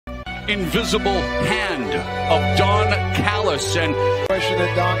invisible hand of Don Callis. And the question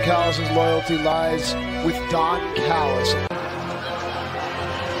that Don Callis' loyalty lies with Don Callis.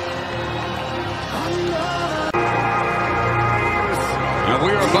 And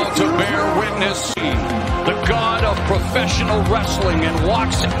we are about to bear witness the god of professional wrestling and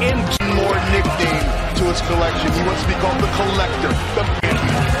walks into more nickname to his collection. He wants to be called the Collector.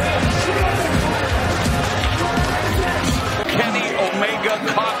 Kenny Omega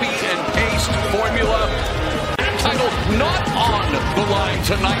copy and paste formula. That title not on the line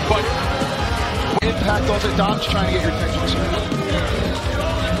tonight, but Impact also Don's trying to get your attention, sir.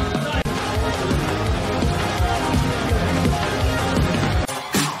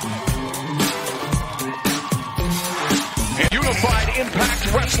 Impact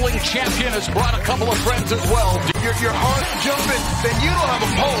Wrestling Champion has brought a couple of friends as well. Your heart jumping, then you don't have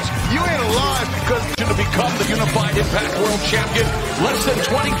a pulse. You ain't alive because to become the Unified Impact World Champion less than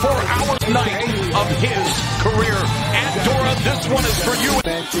 24 hours night of his career. And Dora, this one is for you.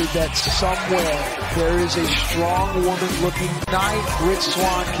 That somewhere there is a strong woman looking night. Rich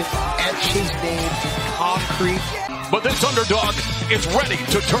Swann can etch his name in concrete. But this underdog is ready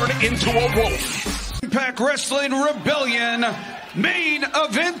to turn into a wolf. Impact Wrestling Rebellion. Main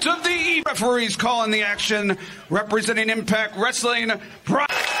event of the referees calling the action, representing Impact Wrestling. And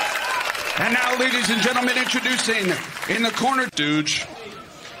now, ladies and gentlemen, introducing in the corner, Dooge.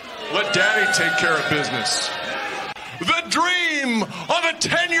 Let Daddy take care of business. The dream of a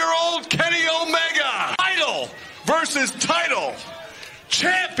 10-year-old Kenny Omega. Title versus title.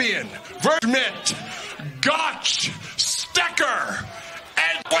 Champion versus Mitt. Gotch, Stecker,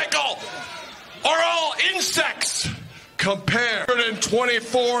 and Wiggle are all insects. Compare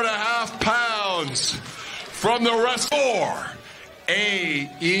 124.5 pounds from the rest for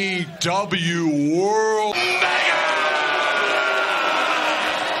AEW World.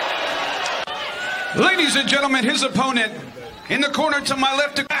 Ladies and gentlemen, his opponent in the corner to my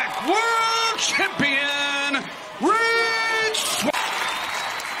left, World Champion Rich Swann.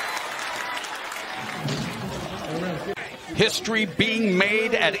 History being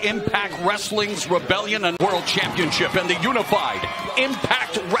made at Impact Wrestling's Rebellion and World Championship and the Unified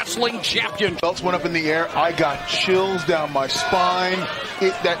Impact Wrestling Champion. Belts went up in the air. I got chills down my spine.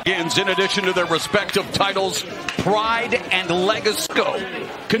 In addition to their respective titles, pride and legacy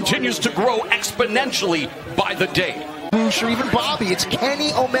continues to grow exponentially by the day. Bruce or even Bobby, it's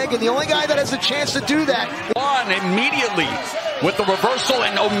Kenny Omega, the only guy that has a chance to do that. On immediately with the reversal,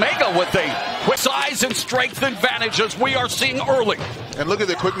 and Omega with a quick size and strength advantage as we are seeing early. And look at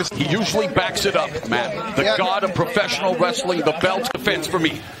the quickness. He usually backs it up, man. The god of professional wrestling, the belt defense for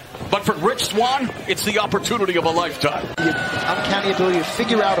me. But for Rich Swann, it's the opportunity of a lifetime. Uncanny ability to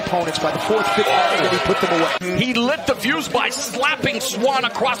figure out opponents by the fourth, fifth round, and he put them away. He lit the fuse by slapping Swann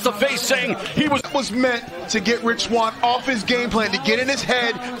across the face, saying he was meant to get Rich Swann off his game plan, to get in his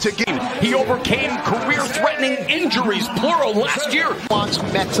head, to get. He overcame career-threatening injuries, plural, last year. Swann's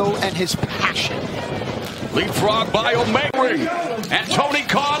mettle and his passion. Leapfrog by Omega and Tony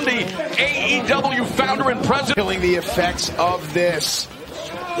Khan, the AEW founder and president. Feeling the effects of this.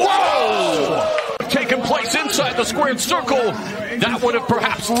 Whoa! Taking place inside the squared circle, that would have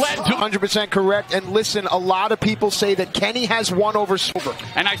perhaps led to 100% correct. And listen, a lot of people say that Kenny has won over Silver.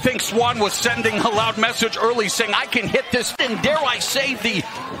 And I think Swann was sending a loud message early saying, I can hit this, and dare I say, the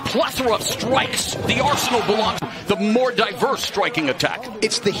plethora of strikes. The arsenal belongs to the more diverse striking attack.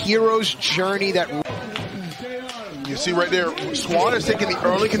 It's the hero's journey that... You see right there, Swann is taking the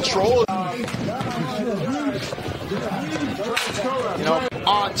early control. You know,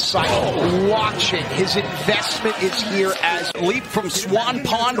 on site, watching. His investment is here as leap from Swan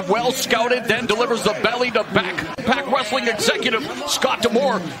Pond, well scouted, then delivers the belly to back. Impact Wrestling executive Scott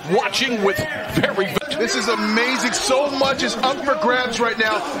D'Amore watching with very. This is amazing. So much is up for grabs right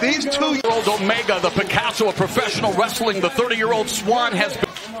now. These 2-year-old Omega, the Picasso of professional wrestling, the 30-year-old Swann has been.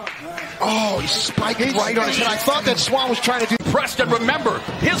 Oh, he spiked right on his head. I thought that Swann was trying to do. Pressed, and remember,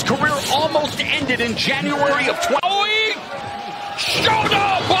 his career almost ended in January of 20.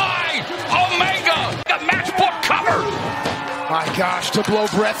 Shoulder by Omega, the matchbook cover. My gosh, to blow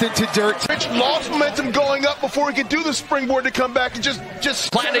breath into dirt. Rich lost momentum going up before he could do the springboard to come back and just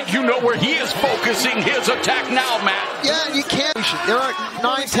Planet, you know where he is focusing his attack now, Matt. Yeah, you can't. There are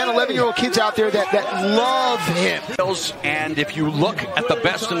 9, 10, 11-year-old kids out there that love him. And if you look at the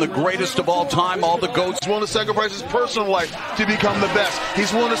best and the greatest of all time, all the GOATs. He's willing to sacrifice his personal life to become the best.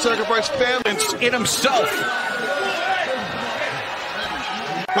 He's willing to sacrifice family in himself.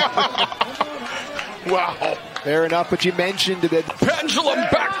 Wow. Fair enough, but you mentioned it. Pendulum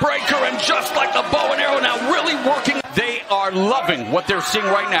backbreaker, and just like the bow and arrow now really working. They are loving what they're seeing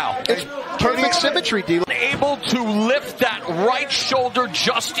right now. It's perfect symmetry, D. Able to lift that right shoulder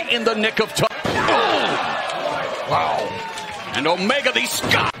just in the nick of time. Oh! Wow. And Omega, the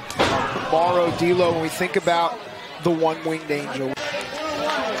Scott. Tomorrow, D'Lo, when we think about the one-winged angel.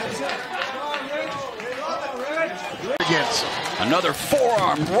 Another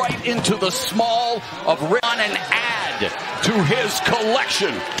forearm right into the small of Rahman and add to his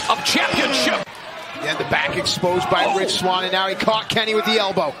collection of championship. And the back exposed by Rich Swann, and now he caught Kenny with the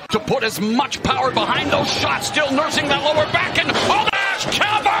elbow. To put as much power behind those shots, still nursing that lower back, and oh, the Ash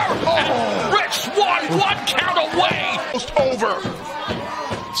cover! And Rich Swann, one count away. Almost over.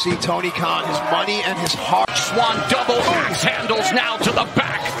 See Tony Khan, his money and his heart. Swann double axe handles now to the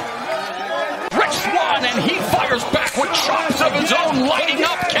back. Rich Swann, and he fires back with chops of his own, lighting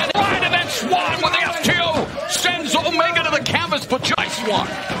up Kenny. Right, and then Swann with the FTO sends Omega to the canvas, but just Swann.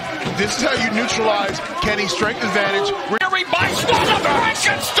 This is how you neutralize Kenny's strength advantage. Carried by Swann, the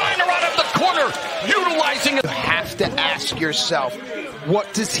Frankensteiner out of the corner, utilizing it. You have to ask yourself,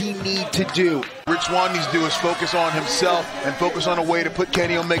 what does he need to do? Rich Swann needs to do is focus on himself and focus on a way to put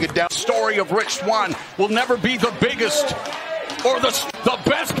Kenny Omega down. Story of Rich Swann will never be the biggest or the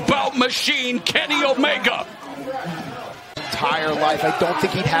best bout machine, Kenny Omega. Entire life, I don't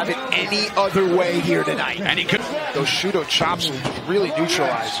think he'd have it any other way here tonight. And he could. Those Shudo chops will really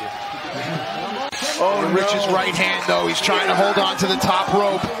neutralize you. Oh, Rich's right hand, though. He's trying to hold on to the top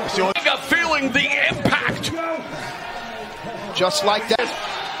rope. Omega feeling the impact. Just like that.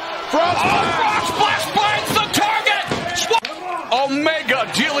 Frog splash finds the target.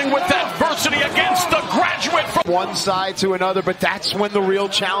 Omega dealing with adversity against the graduate from one side to another, but that's when the real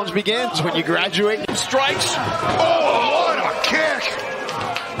challenge begins, when you graduate. Strikes. Oh, what a kick!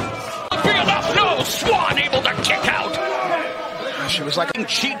 Be enough. No, Swann able to kick out. It was like a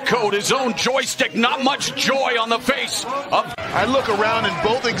cheat code, his own joystick. Not much joy on the face of. I look around and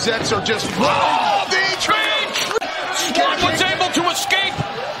both execs are just. Oh, Swann was able to escape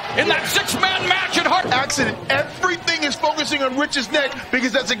in that six-man match at Hart. Accident. Everything is focusing on Rich's neck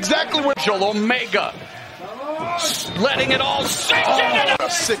because that's exactly where Omega letting it all sink in. What a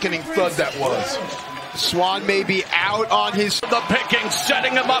sickening thud that was. Swann may be out on his. The picking,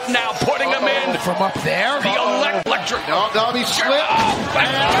 setting him up now, putting him in. From up there? The electric. No, he slipped.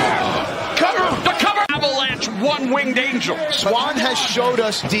 Cover. The cover. Avalanche, one-winged angel. Swann has showed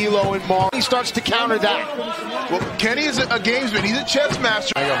us D'Lo and Mar. He starts to counter that. Well, Kenny is a gamesman. He's a chess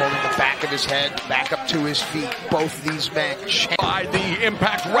master. Holding the back of his head, back up to his feet. Both these men. By the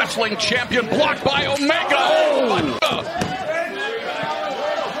Impact Wrestling champion, blocked by Omega. Oh.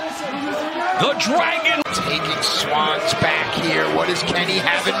 The Dragon taking Swann's back here. What does Kenny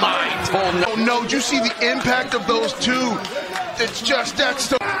have in mind? Oh no, do you see the impact of those two? It's just, that's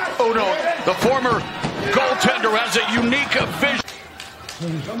the, oh no. The former goaltender has a unique vision.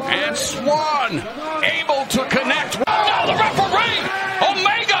 And Swann able to connect. Now the referee,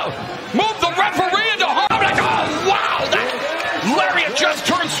 Omega, move the referee into harmony. Oh wow, that lariat just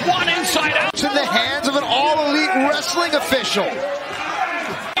turned Swann inside out. It's in the hands of an all-elite wrestling official.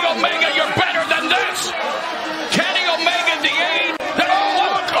 Omega, you're better than this. Kenny Omega, the aid.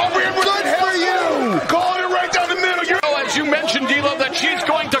 Good for you. Calling it right down the middle. As you mentioned, D'Lo, that she's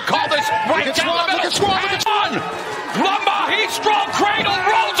going to call this right down the middle. Look at Swann. Look at Swann. Lumbar, heat strong cradle,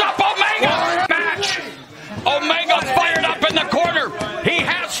 rolls up Omega. Match. Omega fired up in the corner. He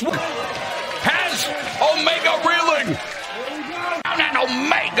has Omega reeling. And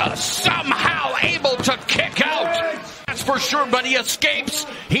Omega somehow able to kick out. That's for sure, but he escapes.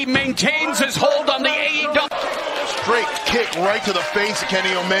 He maintains his hold on the AEW. Straight kick right to the face of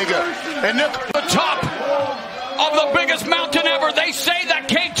Kenny Omega. And look, the top of the biggest mountain ever. They say that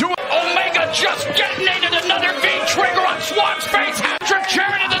K2 Omega just detonated another V-trigger on Swann's face. Patrick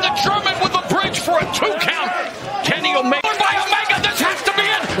Sheridan and the German with a bridge for a 2 count. Kenny Omega by Omega. This has to be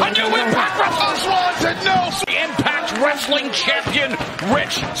it. A new Impact Wrestling. Swann said no. The Impact Wrestling champion,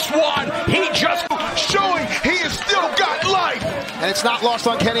 Rich Swann. He just showing he has still got life. And it's not lost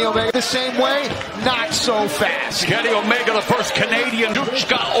on Kenny Omega the same way. Not so fast. Kenny Omega, the first Canadian,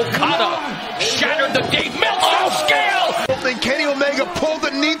 Dushka Okada, shattered the Dave Meltzer scale. Then Kenny Omega pulled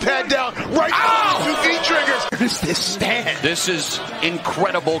the knee pad down right on the 2 V-triggers. What is this stand? This is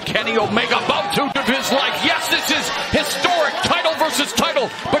incredible. Kenny Omega about to of his life. Yes, this is historic. Title versus title.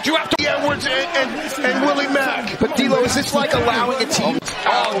 But you have to... Edwards and Willie Mack. But D'Lo, is this like allowing a team?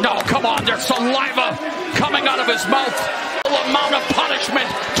 Oh, no, come on. There's saliva coming out of his mouth. Amount of punishment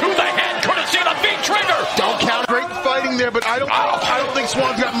to the head, courtesy of the V-trigger. Don't count. Great fighting there, but I don't think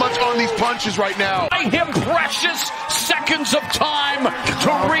Swann's got much on these punches right now. him precious seconds of time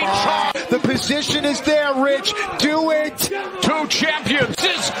to recharge. The position is there, Rich. Do it. Two champions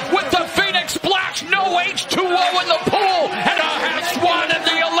with the Phoenix Splash. No H2O in the pool. And a Swann in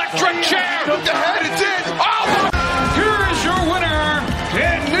the electric chair. Look ahead, it's in. Oh! Here is your winner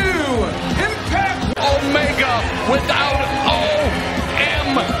and new Impact Omega without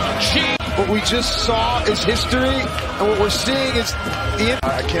OMG. What we just saw is history, and what we're seeing is the impact.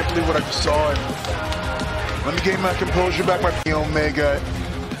 I can't believe what I just saw. And let me gain my composure back, my Omega,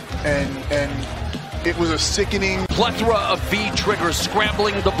 and it was a sickening Plethora of V triggers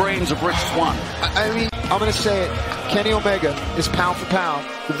scrambling the brains of Rich Swann. I mean, I'm going to say it. Kenny Omega is pound for pound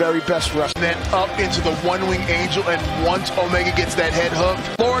the very best wrestler. Then up into the one-wing angel, and once Omega gets that head hook.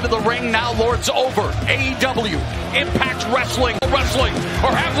 Lord of the Ring, now Lord's over. AEW, Impact Wrestling,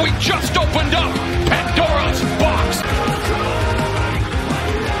 or have we just opened